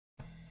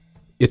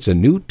It's a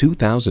new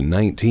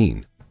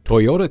 2019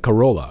 Toyota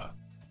Corolla.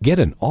 Get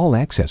an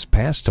all-access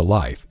pass to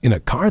life in a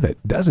car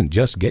that doesn't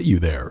just get you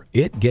there,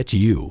 it gets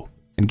you.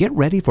 And get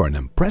ready for an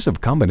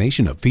impressive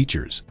combination of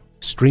features: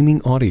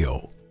 streaming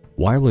audio,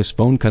 wireless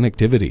phone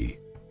connectivity,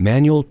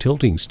 manual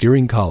tilting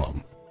steering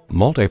column,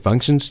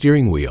 multifunction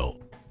steering wheel,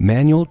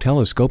 manual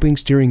telescoping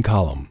steering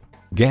column,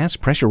 gas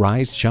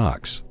pressurized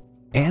shocks,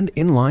 and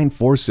inline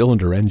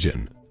 4-cylinder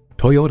engine.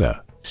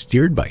 Toyota,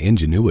 steered by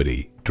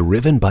ingenuity,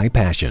 driven by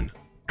passion.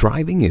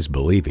 Driving is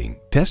believing.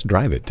 Test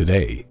drive it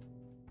today.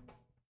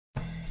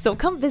 So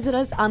come visit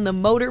us on the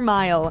Motor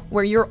Mile,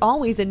 where you're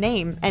always a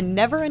name and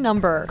never a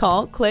number.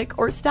 Call, click,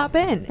 or stop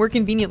in. We're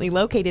conveniently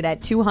located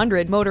at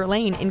 200 Motor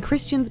Lane in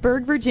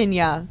Christiansburg,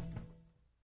 Virginia.